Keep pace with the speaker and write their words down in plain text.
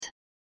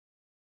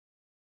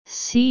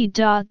C.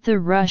 The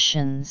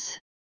Russians.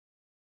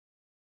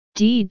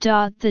 D.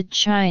 The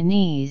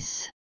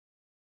Chinese.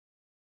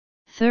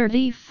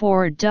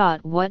 34.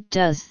 What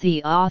does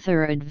the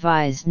author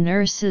advise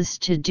nurses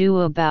to do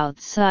about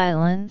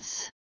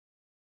silence?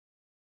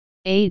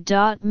 A.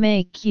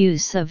 Make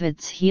use of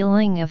its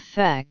healing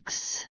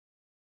effects.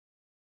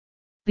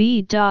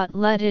 B.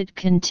 Let it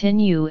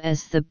continue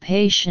as the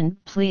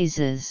patient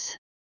pleases.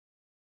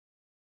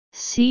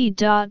 C.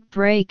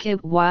 Break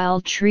it while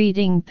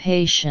treating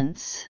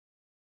patients.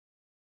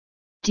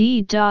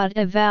 D.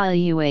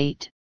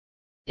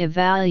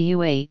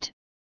 Evaluate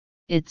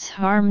its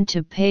harm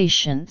to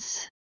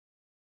patients.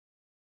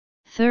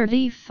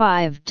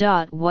 35.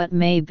 What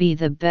may be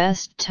the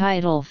best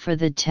title for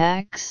the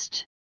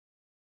text?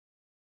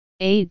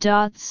 A.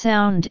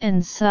 Sound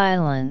and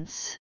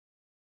silence.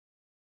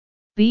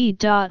 B.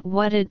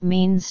 What it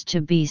means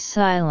to be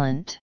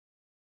silent.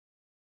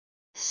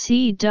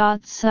 C.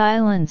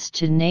 Silence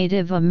to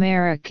Native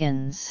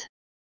Americans.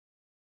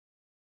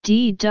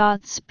 D.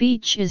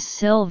 Speech is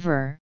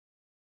silver,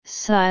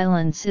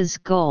 silence is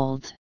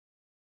gold.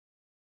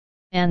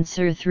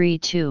 Answer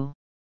 3-2.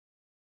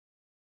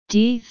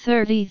 D.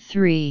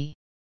 33.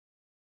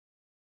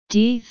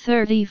 D.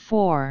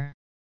 34.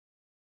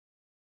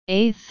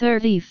 A.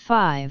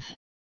 35.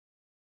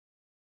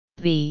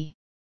 B.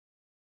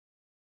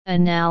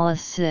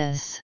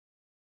 Analysis.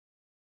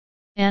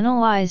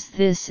 Analyze.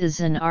 This is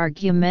an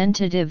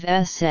argumentative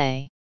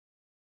essay.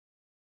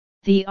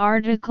 The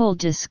article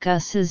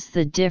discusses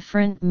the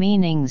different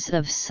meanings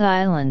of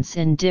silence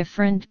in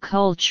different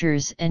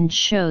cultures and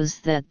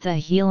shows that the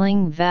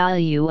healing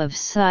value of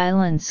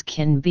silence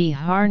can be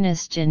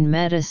harnessed in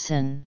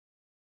medicine.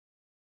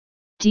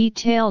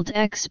 Detailed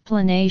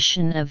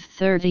explanation of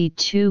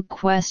 32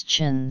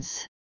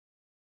 questions.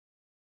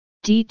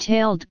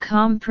 Detailed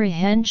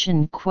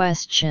comprehension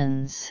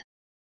questions.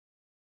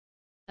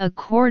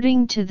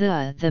 According to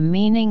the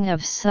meaning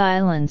of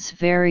silence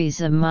varies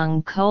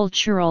among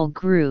cultural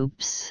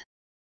groups.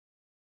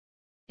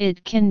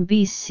 It can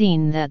be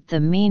seen that the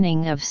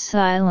meaning of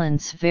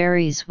silence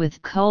varies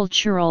with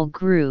cultural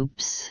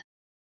groups.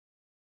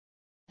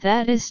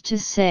 That is to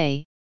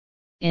say,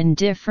 in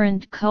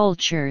different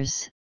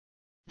cultures,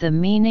 the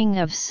meaning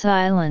of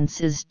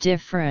silence is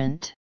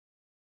different.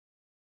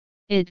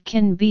 It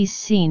can be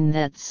seen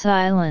that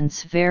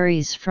silence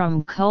varies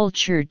from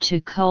culture to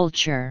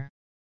culture.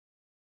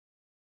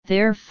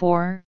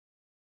 Therefore,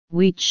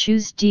 we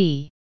choose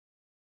D.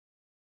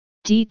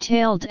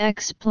 Detailed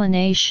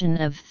explanation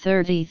of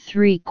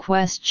 33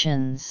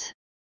 questions.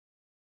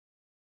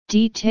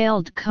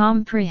 Detailed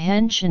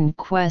comprehension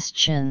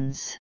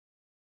questions.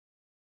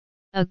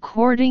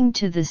 According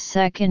to the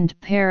second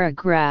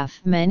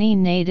paragraph, many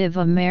Native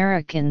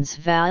Americans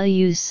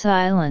value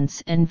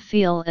silence and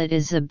feel it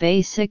is a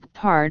basic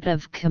part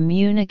of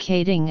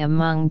communicating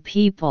among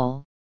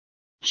people,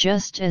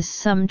 just as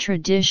some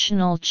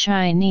traditional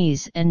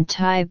Chinese and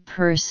Thai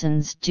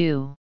persons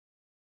do.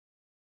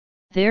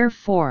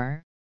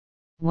 Therefore,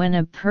 when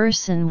a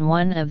person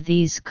one of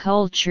these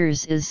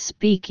cultures is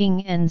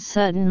speaking and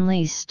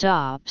suddenly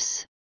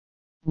stops,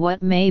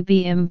 what may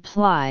be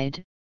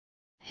implied,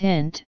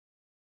 hint,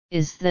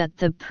 is that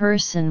the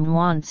person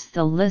wants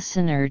the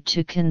listener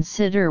to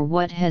consider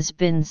what has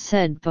been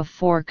said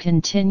before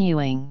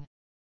continuing.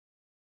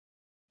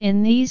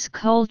 In these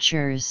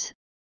cultures,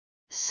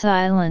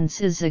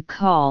 silence is a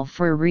call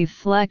for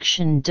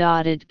reflection.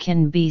 It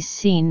can be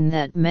seen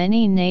that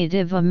many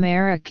Native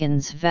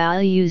Americans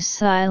value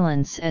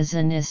silence as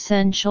an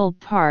essential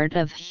part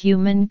of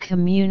human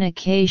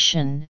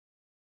communication,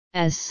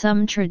 as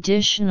some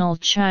traditional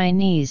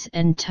Chinese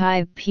and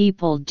Thai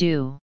people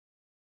do.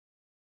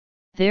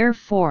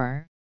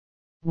 Therefore,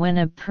 when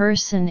a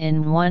person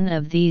in one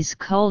of these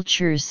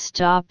cultures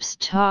stops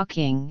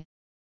talking,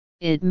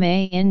 it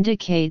may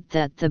indicate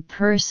that the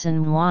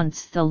person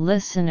wants the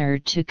listener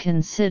to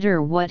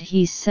consider what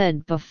he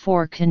said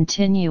before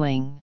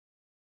continuing.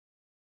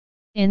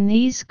 In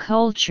these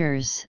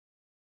cultures,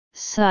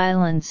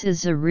 silence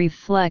is a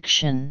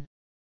reflection.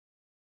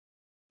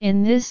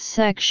 In this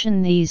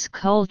section, these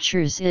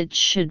cultures, it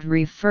should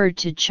refer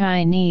to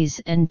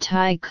Chinese and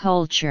Thai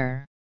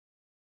culture.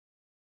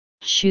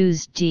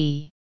 Choose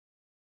D.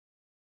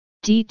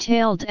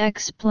 Detailed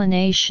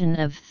explanation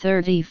of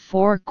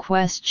 34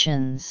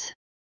 questions.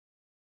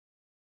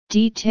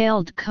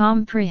 Detailed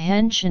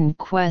comprehension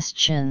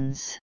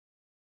questions.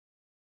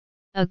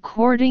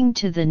 According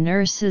to the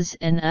nurses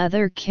and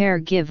other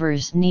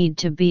caregivers need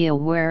to be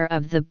aware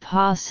of the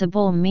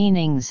possible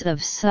meanings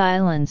of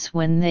silence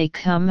when they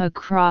come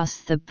across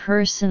the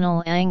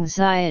personal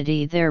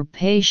anxiety their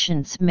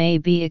patients may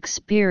be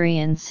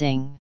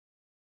experiencing.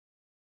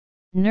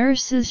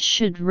 Nurses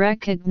should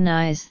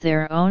recognize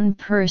their own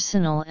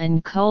personal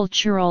and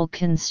cultural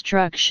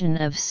construction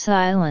of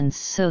silence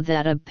so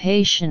that a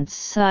patient's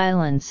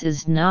silence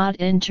is not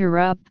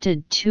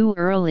interrupted too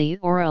early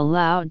or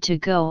allowed to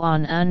go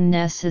on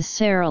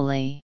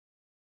unnecessarily.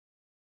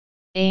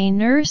 A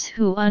nurse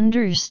who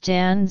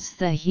understands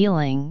the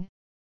healing,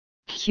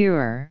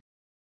 cure,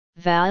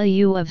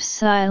 value of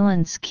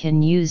silence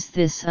can use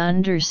this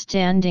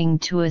understanding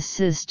to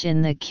assist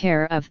in the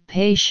care of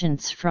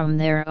patients from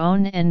their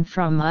own and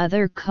from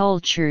other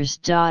cultures.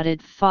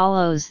 It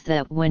follows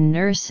that when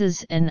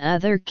nurses and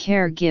other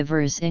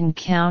caregivers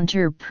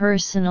encounter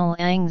personal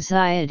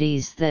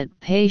anxieties that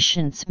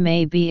patients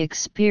may be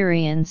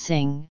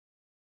experiencing,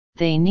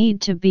 they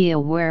need to be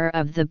aware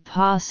of the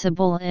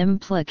possible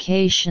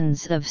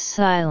implications of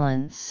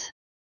silence.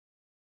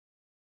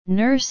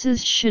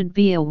 Nurses should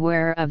be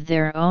aware of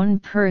their own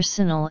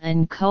personal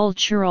and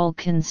cultural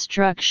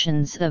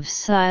constructions of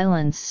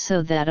silence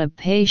so that a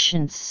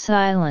patient's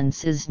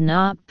silence is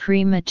not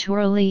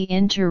prematurely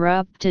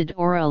interrupted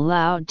or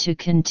allowed to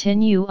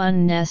continue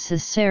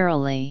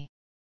unnecessarily.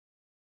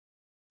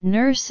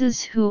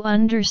 Nurses who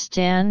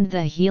understand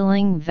the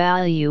healing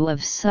value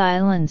of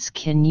silence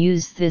can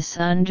use this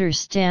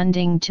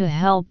understanding to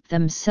help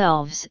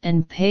themselves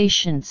and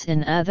patients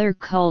in other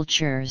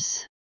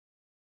cultures.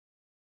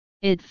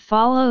 It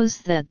follows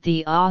that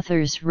the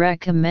authors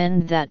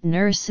recommend that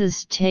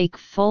nurses take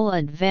full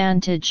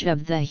advantage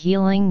of the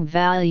healing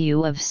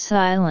value of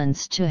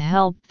silence to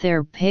help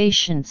their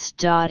patients.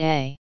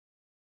 A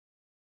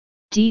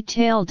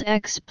detailed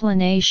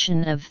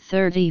explanation of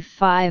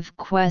 35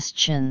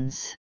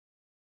 questions.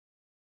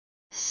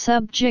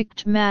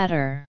 Subject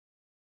matter.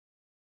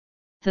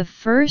 The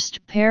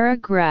first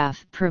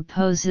paragraph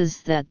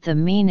proposes that the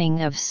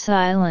meaning of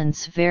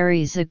silence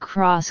varies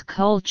across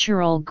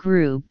cultural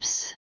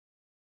groups.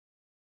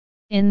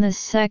 In the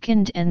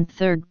second and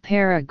third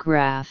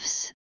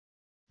paragraphs,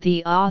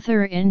 the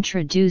author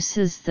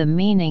introduces the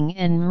meaning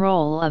and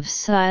role of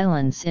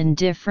silence in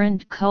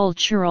different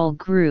cultural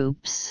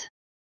groups.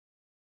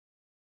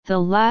 The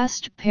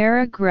last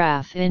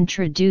paragraph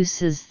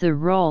introduces the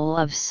role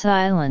of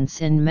silence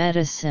in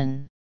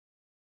medicine.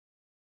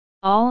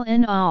 All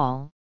in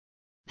all,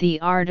 the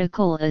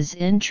article is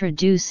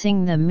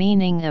introducing the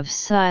meaning of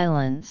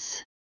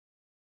silence.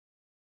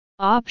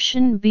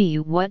 Option B,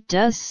 what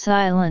does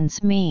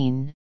silence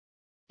mean,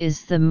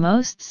 is the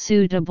most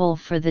suitable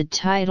for the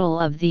title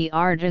of the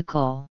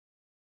article.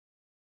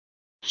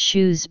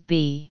 Choose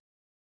B.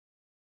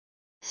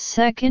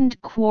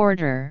 Second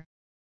quarter,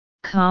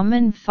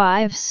 common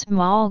 5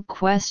 small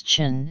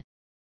question,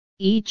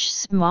 each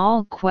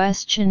small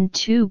question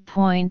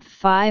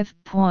 2.5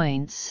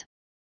 points,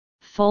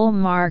 full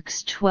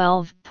marks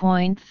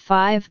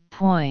 12.5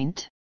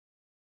 point.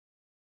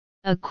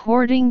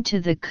 According to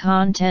the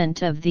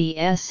content of the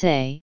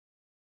essay,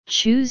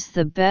 choose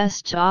the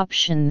best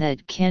option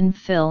that can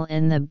fill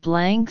in the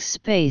blank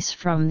space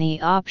from the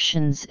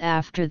options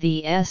after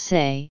the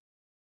essay,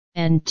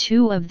 and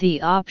 2 of the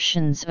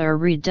options are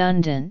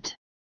redundant.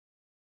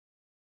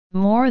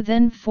 More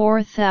than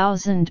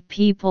 4,000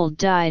 people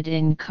died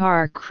in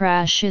car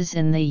crashes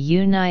in the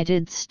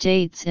United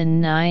States in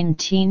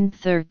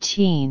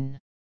 1913.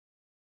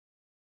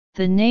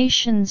 The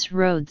nation's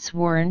roads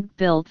weren't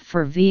built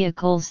for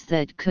vehicles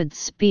that could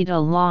speed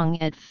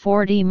along at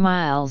 40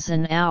 miles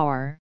an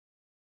hour,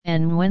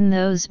 and when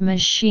those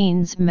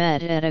machines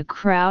met at a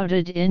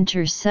crowded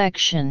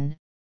intersection,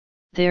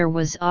 there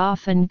was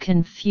often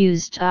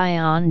confused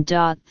ion.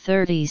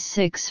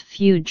 36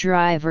 Few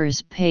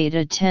drivers paid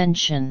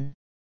attention.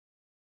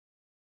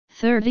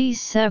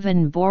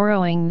 37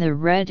 Borrowing the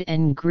red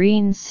and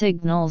green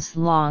signals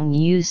long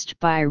used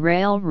by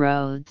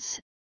railroads,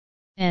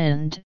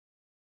 and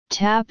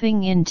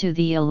tapping into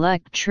the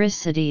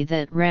electricity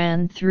that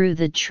ran through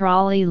the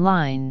trolley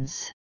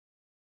lines.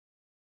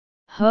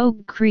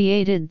 Hogue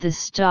created the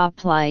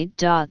stoplight.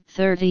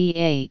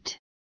 38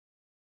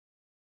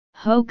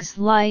 Hogue's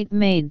light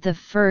made the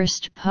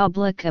first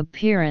public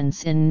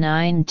appearance in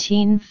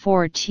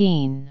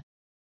 1914.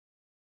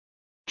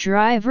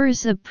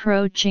 Drivers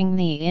approaching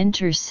the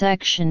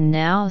intersection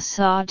now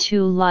saw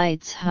 2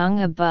 lights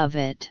hung above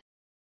it.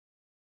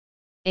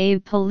 A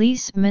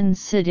policeman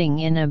sitting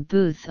in a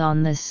booth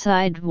on the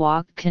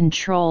sidewalk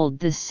controlled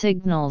the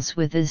signals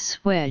with a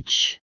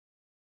switch.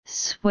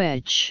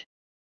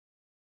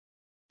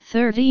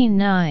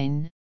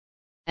 39.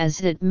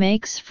 As it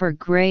makes for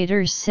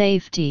greater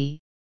safety,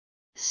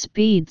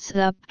 speeds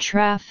up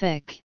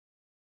traffic,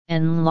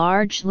 and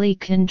largely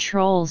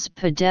controls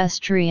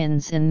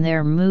pedestrians in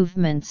their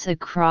movements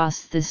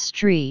across the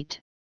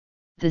street,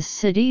 the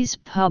city's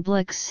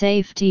public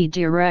safety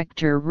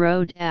director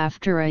wrote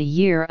after a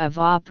year of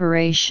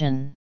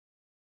operation.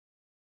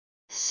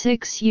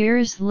 6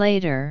 years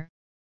later,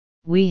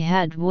 we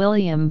had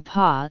William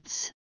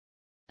Potts,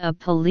 a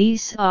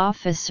police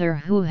officer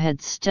who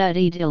had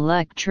studied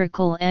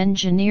electrical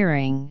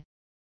engineering,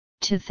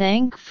 to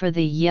thank for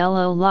the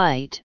yellow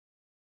light,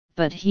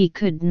 but he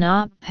could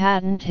not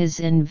patent his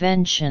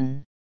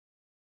invention.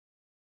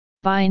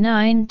 By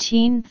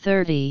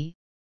 1930,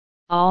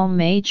 all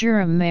major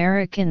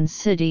American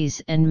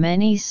cities and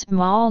many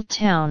small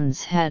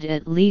towns had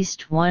at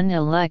least one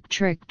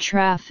electric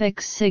traffic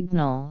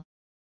signal,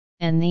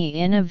 and the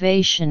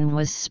innovation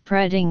was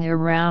spreading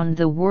around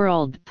the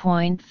world.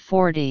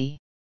 40.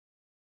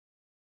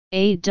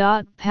 A.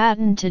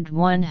 Patented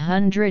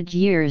 100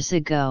 years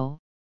ago,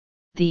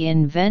 the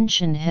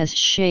invention has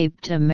shaped